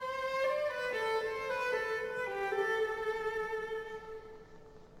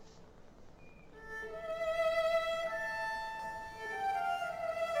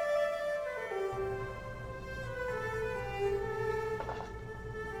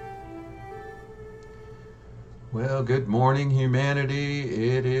Well, good morning, humanity.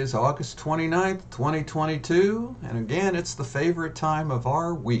 It is August 29th, 2022, and again, it's the favorite time of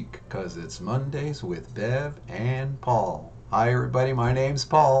our week because it's Mondays with Bev and Paul. Hi, everybody. My name's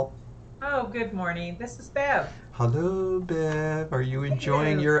Paul. Oh, good morning. This is Bev. Hello, Bev. Are you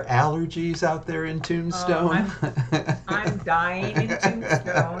enjoying Hello. your allergies out there in Oh, Tombstone? I'm dying in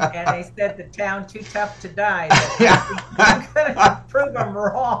Tombstone, and they said the town too tough to die, but I'm gonna prove them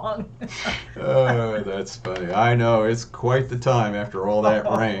wrong. Oh, that's funny. I know it's quite the time after all that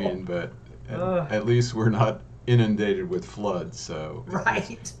rain, Oh, but ugh, at least we're not inundated with floods. So right.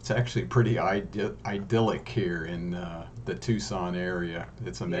 it's actually pretty idyllic here in the Tucson area.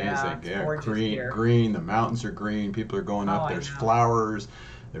 It's Yeah, amazing. it's Yeah, gorgeous green, here. green. The mountains are green. People are going Oh, up. I There's know. flowers.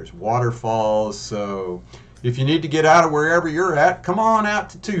 There's waterfalls. So if you need to get out of wherever you're at, come on out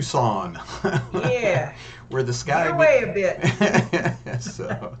to Tucson, Yeah, where the get sky be. away a bit.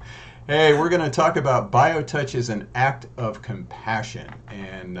 So. Hey, we're going to talk about BioTouch as an act of compassion.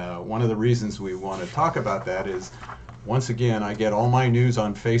 And one of the reasons we want to talk about that is, once again, I get all my news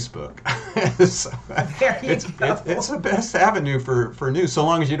on Facebook. So There you it's go. the best avenue for news, so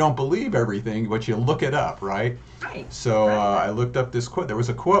long as you don't believe everything, but you look it up, right? Right, So right. I looked up this quote. There was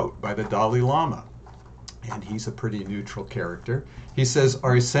a quote by the Dalai Lama, and he's a pretty neutral character. He says,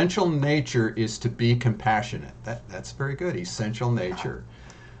 "Our essential nature is to be compassionate." That's very good. Essential nature.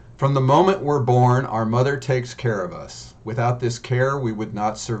 From the moment we're born, our mother takes care of us. Without this care, we would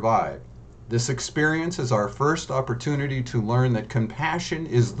not survive. This experience is our first opportunity to learn that compassion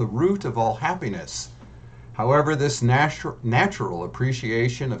is the root of all happiness. However, this natural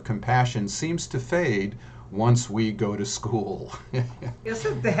appreciation of compassion seems to fade once we go to school.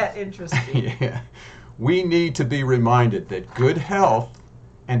 Isn't that interesting? Yeah. We need to be reminded that good health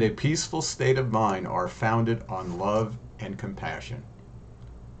and a peaceful state of mind are founded on love and compassion.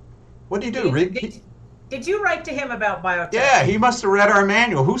 What do you do? Did, did, did you write to him about Yeah, he BioTouch? must have read our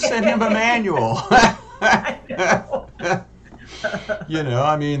manual. Who sent him a manual? I know.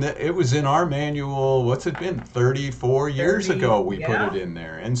 I mean, it was in our manual. What's it been? 34 years 30, ago we put it yeah, in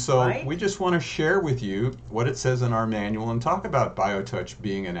there. And so we right? just want to share with you what it says in our manual and talk about BioTouch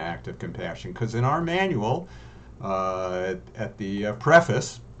being an act of compassion. Because in our manual, at the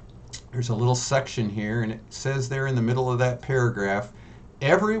preface, there's a little section here, and it says there in the middle of that paragraph,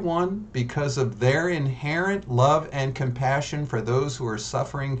 everyone, because of their inherent love and compassion for those who are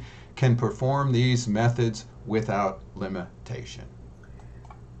suffering, can perform these methods without limitation.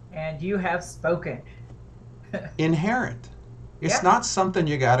 And you have spoken. Inherent. It's Yeah. not something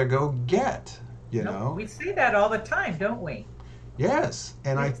you got to go get, you Nope. know? We say that all the time, don't we? Yes.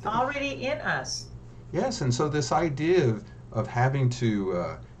 And It's already in us. yes, and so this idea of having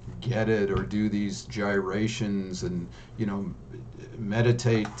to get it or do these gyrations and, you know,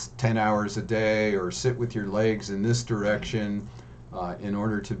 meditate 10 hours a day or sit with your legs in this direction in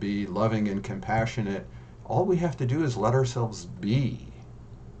order to be loving and compassionate, all we have to do is let ourselves be,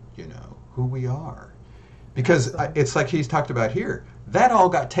 who we are. Because Absolutely. it's like he's talked about here. That all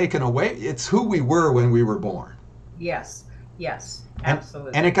got taken away. It's who we were when we were born. Yes. Yes. And it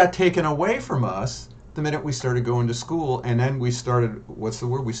Absolutely. got taken away from us the minute we started going to school. And then we started, what's the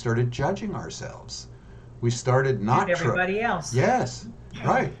word? We started judging ourselves. We started And not everybody else. yes,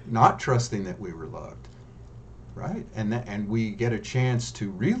 right, not trusting that we were loved, right? And we get a chance to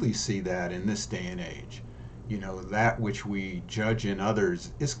really see that in this day and age. That which we judge in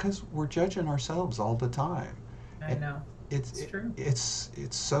others is because we're judging ourselves all the time. I It, know. it's It's true. it's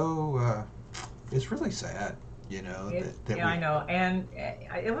so it's really sad, that Yeah, I we. know. And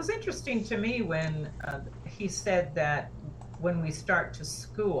it was interesting to me when he said that when we start to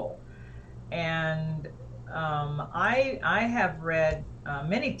school. And I have read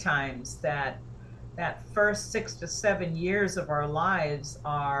many times that that first 6 to 7 years of our lives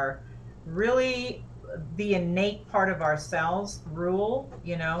are really the innate part of ourselves rule,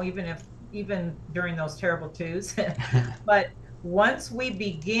 even during those terrible twos. But once we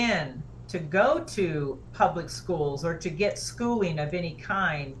begin to go to public schools or to get schooling of any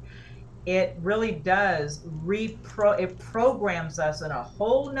kind, it really does it programs us in a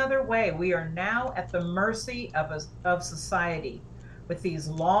whole nother way. We are now at the mercy of society with these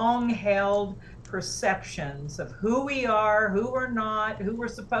long held perceptions of who we are, who we're not, who we're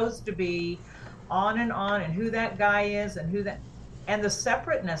supposed to be, on, and who that guy is and who that, and the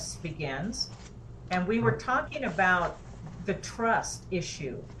separateness begins. And we were talking about the trust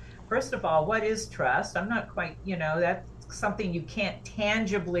issue. First of all, what is trust? I'm not quite, that's something you can't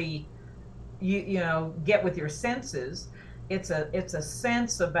tangibly get with your senses. It's a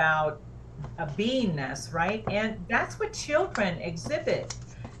sense about a beingness, right? And that's what children exhibit.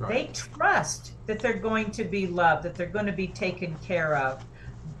 Right. They trust that they're going to be loved, that they're going to be taken care of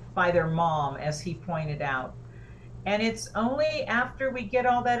by their mom, as he pointed out. And it's only after we get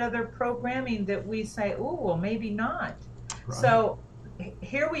all that other programming that we say, oh, well, maybe not. Right. So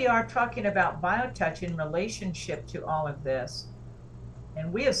here we are talking about BioTouch in relationship to all of this.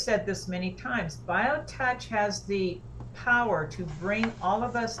 And we have said this many times, BioTouch has the power to bring all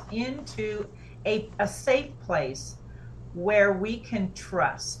of us into a safe place where we can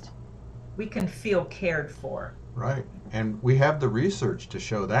trust, we can feel cared for. Right. And we have the research to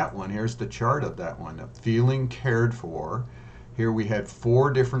show that one. Here's the chart of that one, of feeling cared for. Here we had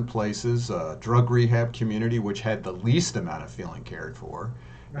 4 different places, drug rehab community, which had the least amount of feeling cared for.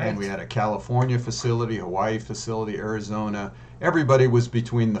 Right. And we had a California facility, Hawaii facility, Arizona. Everybody was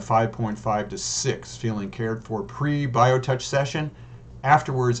between the 5.5 to 6 feeling cared for pre-BioTouch session.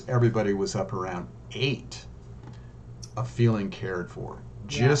 Afterwards, everybody was up around 8 of feeling cared for,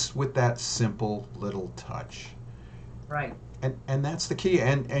 just with that simple little touch. Right. And that's the key.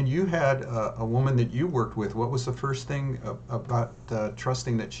 And you had a woman that you worked with. What was the first thing about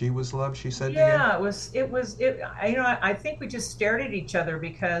trusting that she was loved? She said. Yeah, it was. I think we just stared at each other,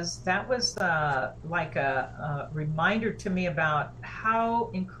 because that was like a reminder to me about how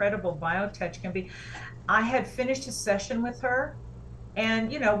incredible BioTouch can be. I had finished a session with her,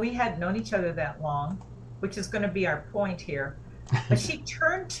 and we hadn't known each other that long, which is going to be our point here. But she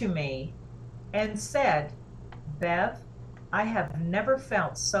turned to me and said, "Bev, I have never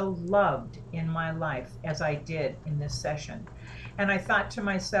felt so loved in my life as I did in this session." And I thought to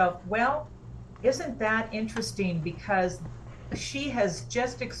myself, well, isn't that interesting? Because she has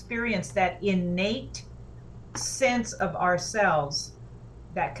just experienced that innate sense of ourselves,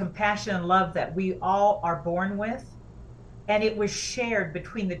 that compassion and love that we all are born with. And it was shared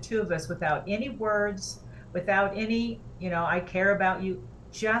between the two of us without any words, without any, I care about you,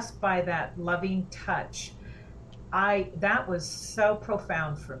 just by that loving touch. That was so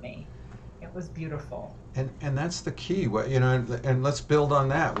profound for me. It was beautiful. And that's the key. And let's build on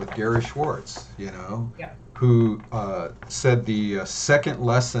that with Gary Schwartz, who said the second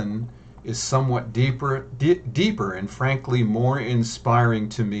lesson is somewhat deeper and frankly more inspiring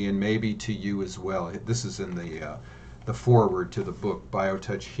to me, and maybe to you as well. This is in the foreword to the book,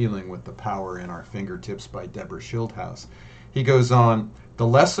 BioTouch: Healing with the Power in Our Fingertips by Deborah Schildhouse. He goes on, the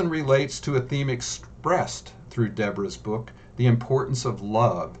lesson relates to a theme expressed through Deborah's book, the importance of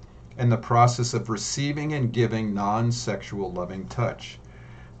love and the process of receiving and giving non-sexual loving touch.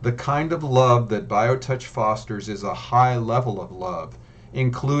 The kind of love that BioTouch fosters is a high level of love,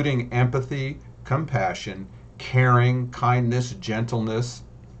 including empathy, compassion, caring, kindness, gentleness,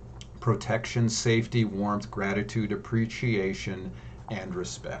 protection, safety, warmth, gratitude, appreciation, and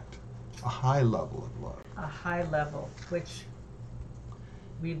respect. A high level of love. A high level, which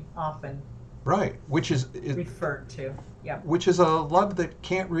we often which is referred to. Yeah. Which is a love that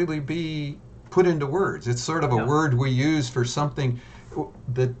can't really be put into words. It's sort of a word we use for something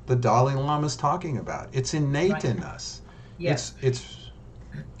that the Dalai Lama is talking about. It's innate in us. Yes. It's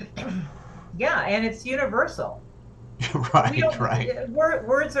yeah, and it's universal. Right.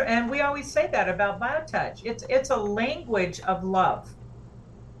 Words are, and we always say that about BioTouch. It's a language of love.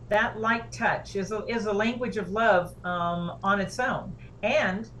 That light touch is a language of love on its own.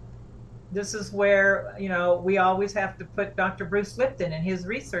 And this is where, we always have to put Dr. Bruce Lipton and his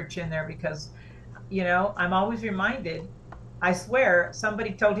research in there, because, I'm always reminded, I swear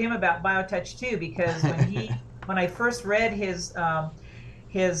somebody told him about BioTouch too, because when I first read his what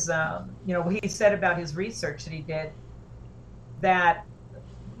he said about his research that he did, that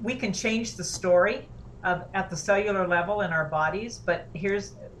we can change the story at the cellular level in our bodies, but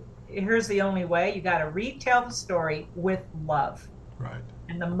here's the only way. You got to retell the story with love. Right.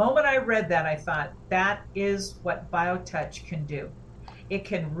 And the moment I read that, I thought, that is what BioTouch can do. It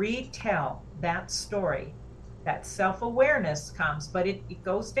can retell that story. That self-awareness comes, but it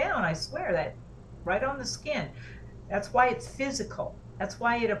goes down, I swear, that right on the skin. That's why it's physical. That's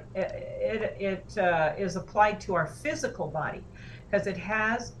why it is applied to our physical body, because it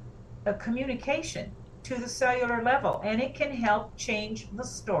has a communication to the cellular level, and it can help change the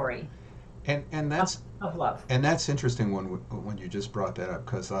story. And that's of love. And that's interesting when you just brought that up,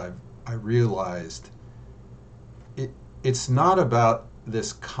 because I realized it's not about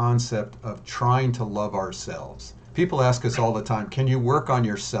this concept of trying to love ourselves. People ask us all the time, can you work on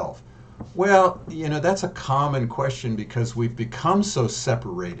yourself? Well, that's a common question, because we've become so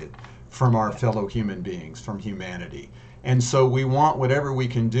separated from our fellow human beings, from humanity. And so we want whatever we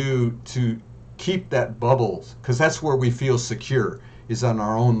can do to keep that bubble, because that's where we feel secure, is in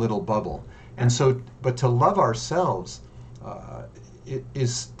our own little bubble. And so, but to love ourselves, it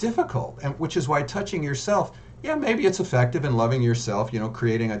is difficult, and which is why touching yourself, yeah, maybe it's effective in loving yourself,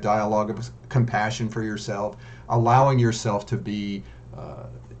 creating a dialogue of compassion for yourself, allowing yourself to be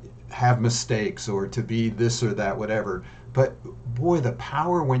have mistakes or to be this or that, whatever. But boy, the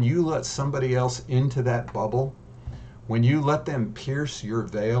power when you let somebody else into that bubble, when you let them pierce your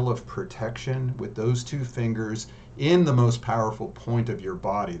veil of protection with those two fingers in the most powerful point of your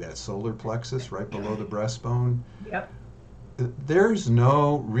body, that solar plexus right below the breastbone, Yep. there's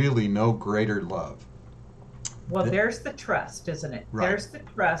really no greater love. Well, there's the trust, isn't it? Right. There's the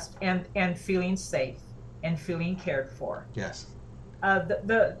trust and feeling safe and feeling cared for. Yes.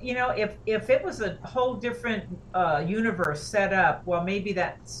 If it was a whole different universe set up, well, maybe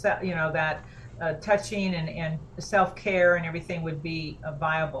that touching and self care and everything would be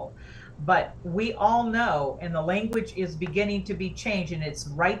viable. But we all know, and the language is beginning to be changed, and it's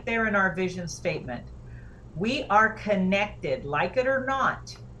right there in our vision statement. We are connected, like it or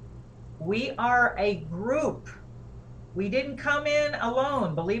not. We are a group. We didn't come in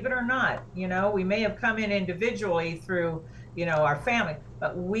alone, believe it or not. We may have come in individually through, our family,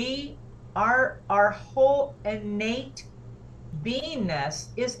 but we are, our whole innate beingness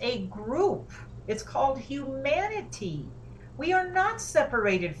is a group. It's called humanity. We are not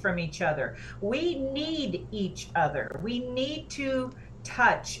separated from each other. We need each other. We need to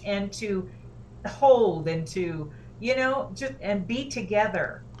touch and to hold and to, just and be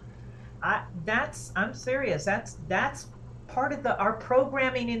together. I'm serious. That's part of our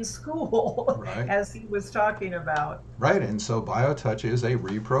programming in school, Right. as he was talking about. Right, and so BioTouch is a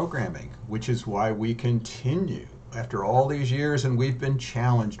reprogramming, which is why we continue after all these years, and we've been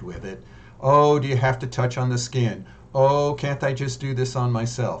challenged with it. Oh, do you have to touch on the skin? Oh, can't I just do this on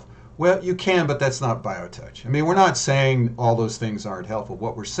myself? Well, you can, but that's not BioTouch. I mean, we're not saying all those things aren't helpful.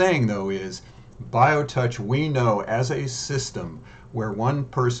 What we're saying, though, is BioTouch, we know as a system where one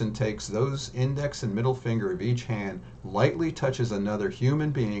person takes those index and middle finger of each hand, lightly touches another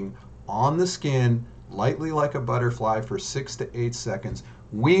human being on the skin, lightly like a butterfly for 6 to 8 seconds,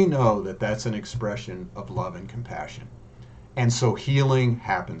 we know that that's an expression of love and compassion. And so healing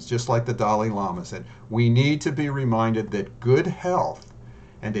happens, just like the Dalai Lama said. We need to be reminded that good health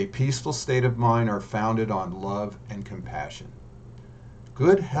and a peaceful state of mind are founded on love and compassion.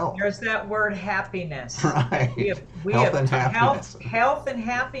 Good health. There's that word happiness. Right. We Health have and happiness. Health and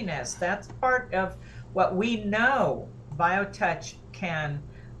happiness. That's part of what we know BioTouch can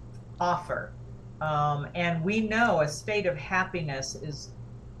offer. And we know a state of happiness is,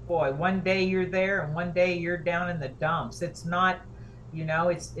 boy, one day you're there and one day you're down in the dumps. It's not,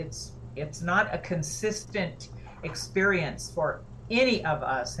 it's not a consistent experience for any of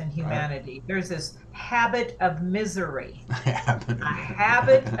us in humanity. Right. There's this habit of misery. A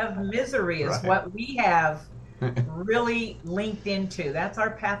habit of misery is right. What we have really linked into. That's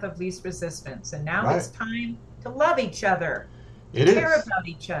our path of least resistance. And now right. It's time to love each other. Care about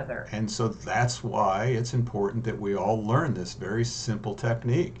each other. And so that's why it's important that we all learn this very simple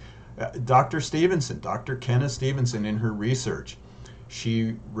technique. Dr. Kenneth Stevenson, in her research,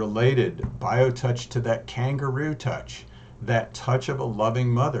 she related BioTouch to that kangaroo touch, that touch of a loving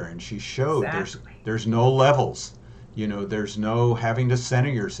mother, and she showed there's no levels. There's no having to center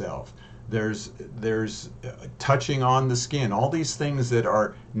yourself. There's touching on the skin. All these things that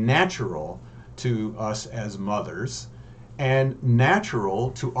are natural to us as mothers and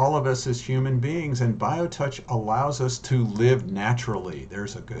natural to all of us as human beings. And BioTouch allows us to live naturally.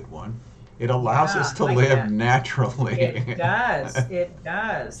 There's a good one. It allows us to live naturally. It does. It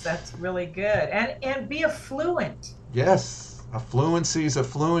does. That's really good. And be affluent. Yes. A fluency is a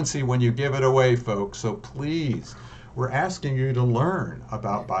fluency when you give it away, folks. So please, we're asking you to learn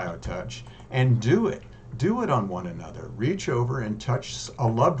about BioTouch and do it. Do it on one another. Reach over and touch a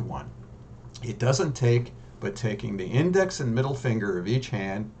loved one. It doesn't take but taking the index and middle finger of each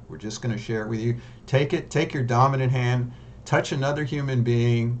hand. We're just going to share it with you. Take your dominant hand, touch another human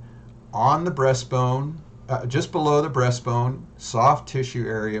being on the breastbone, just below the breastbone, soft tissue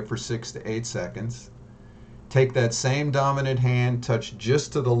area for 6 to 8 seconds. Take that same dominant hand, touch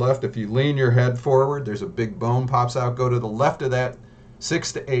just to the left. If you lean your head forward, there's a big bone pops out. Go to the left of that,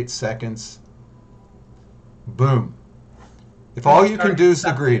 6 to 8 seconds. Boom. If all you can do is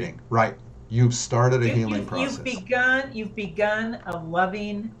the greeting, right? You've started a healing process. You've begun a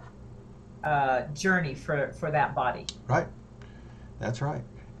loving journey for that body. Right. That's right.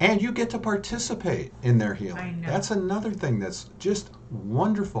 And you get to participate in their healing. I know. That's another thing that's just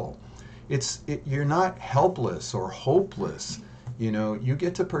wonderful. You're not helpless or hopeless. You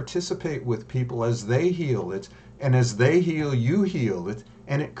get to participate with people as they heal. And as they heal, you heal.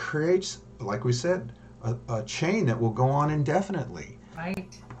 And it creates, like we said, a chain that will go on indefinitely.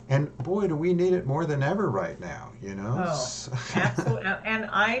 Right. And boy, do we need it more than ever right now, you know? Oh, absolutely. And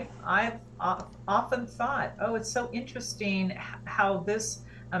I've often thought, oh, it's so interesting how this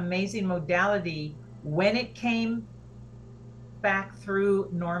amazing modality, when it came back through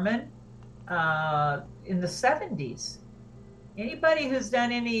Norman in the 70s, anybody who's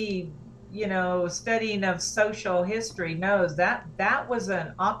done any, studying of social history knows that that was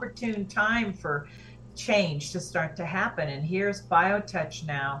an opportune time for change to start to happen. And here's BioTouch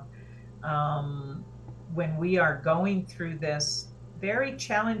now, when we are going through this very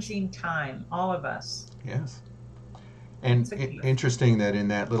challenging time, all of us. Yes. And interesting that in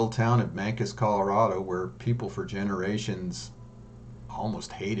that little town of Mancos, Colorado, where people for generations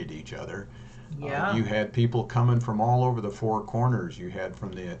almost hated each other, Yeah. you had people coming from all over the four corners. You had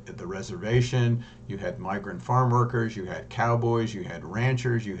from the reservation, you had migrant farm workers, you had cowboys, you had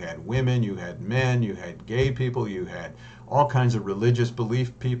ranchers, you had women, you had men, you had gay people, you had all kinds of religious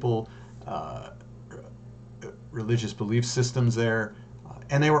belief people, religious belief systems there.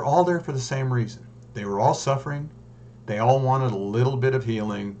 And they were all there for the same reason. They were all suffering. They all wanted a little bit of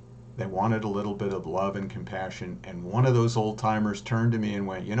healing. They wanted a little bit of love and compassion. And one of those old timers turned to me and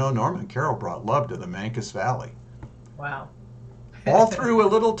went, Norman Carroll brought love to the Mancos Valley. Wow. All through a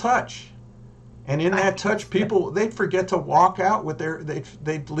little touch. And in that touch, people, they'd forget to walk out with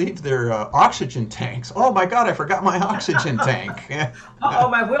they'd leave their oxygen tanks. Oh my God, I forgot my oxygen tank. Oh,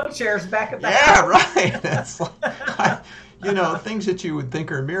 my wheelchair's back at the Yeah, house. right. That's like, things that you would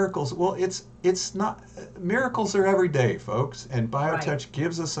think are miracles. Well, it's not. Miracles are every day, folks. And BioTouch Right.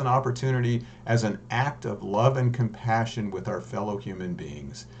 gives us an opportunity as an act of love and compassion with our fellow human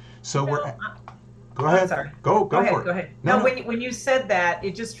beings. So No, we're. Go I'm ahead. sorry. Go Go ahead. for it. Go ahead. No, No, when you said that,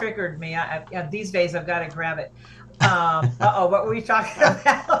 it just triggered me. These days, I've got to grab it. What were we talking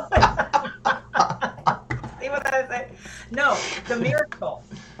about? See what I say? No, the miracle.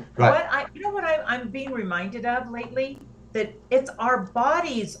 Right. What I'm being reminded of lately? That it's our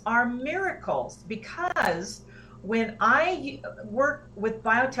bodies are miracles, because when I work with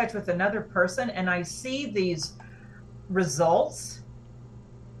BioTouch with another person and I see these results,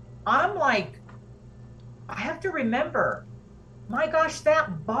 I'm like, I have to remember, my gosh,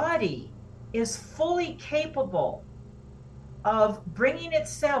 that body is fully capable of bringing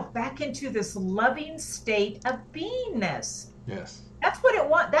itself back into this loving state of beingness. Yes. That's what it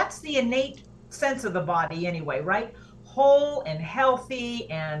wants. That's the innate sense of the body anyway, right? Whole and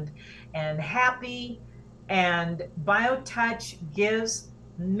healthy and happy. And BioTouch gives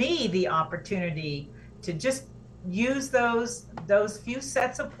me the opportunity to just use those few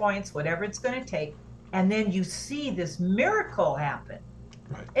sets of points, whatever it's going to take, and then you see this miracle happen.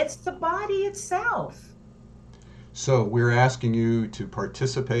 Right. It's the body itself. So we're asking you to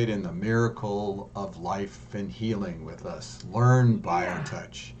participate in the miracle of life and healing with us. Learn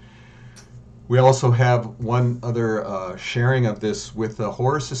BioTouch. We also have one other sharing of this with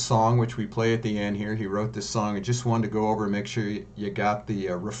Horace's song, which we play at the end here. He wrote this song. I just wanted to go over and make sure you got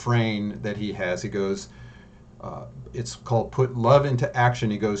the refrain that he has. He goes, it's called Put Love into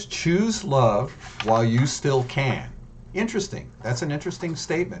Action. He goes, choose love while you still can. Interesting. That's an interesting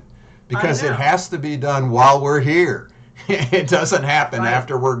statement, because it has to be done while we're here. It doesn't happen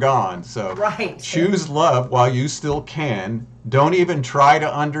after we're gone. So choose love while you still can. Don't even try to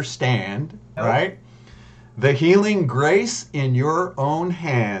understand, right? The healing grace in your own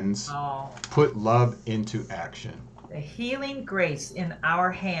hands. Put love into action. The healing grace in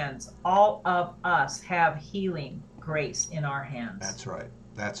our hands. All of us have healing grace in our hands. That's right.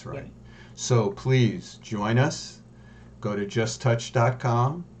 That's right. Yeah. So please join us. Go to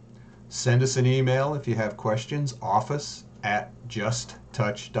justtouch.com. Send us an email if you have questions,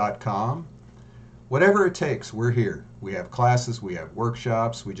 office@justtouch.com. Whatever it takes, we're here. We have classes, we have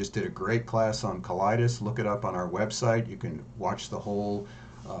workshops. We just did a great class on colitis. Look it up on our website. You can watch the whole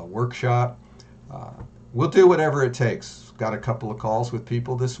workshop. We'll do whatever it takes. Got a couple of calls with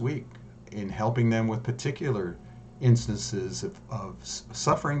people this week in helping them with particular instances of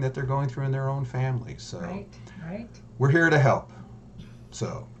suffering that they're going through in their own family. So right. We're here to help.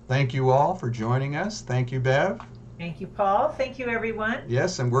 So thank you all for joining us. Thank you, Bev. Thank you, Paul. Thank you, everyone.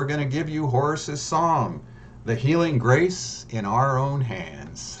 Yes, and we're going to give you Horace's song, The Healing Grace in Our Own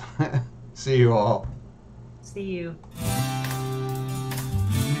Hands. See you all. See you.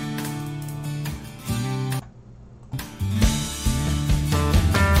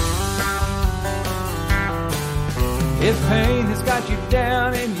 If pain has got you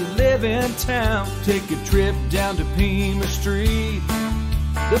down and you live in town, take a trip down to Pima Street.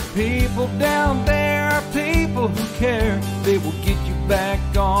 The people down there are people who care. They will get you back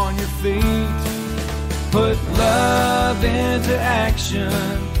on your feet. Put love into action.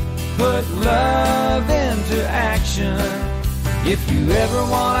 Put love into action. If you ever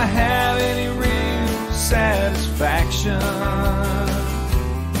want to have any real satisfaction,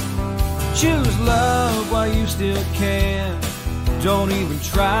 choose love while you still can. Don't even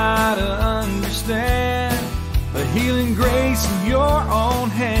try to understand the healing grace in your own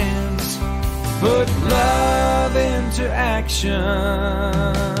hands. Put love into action.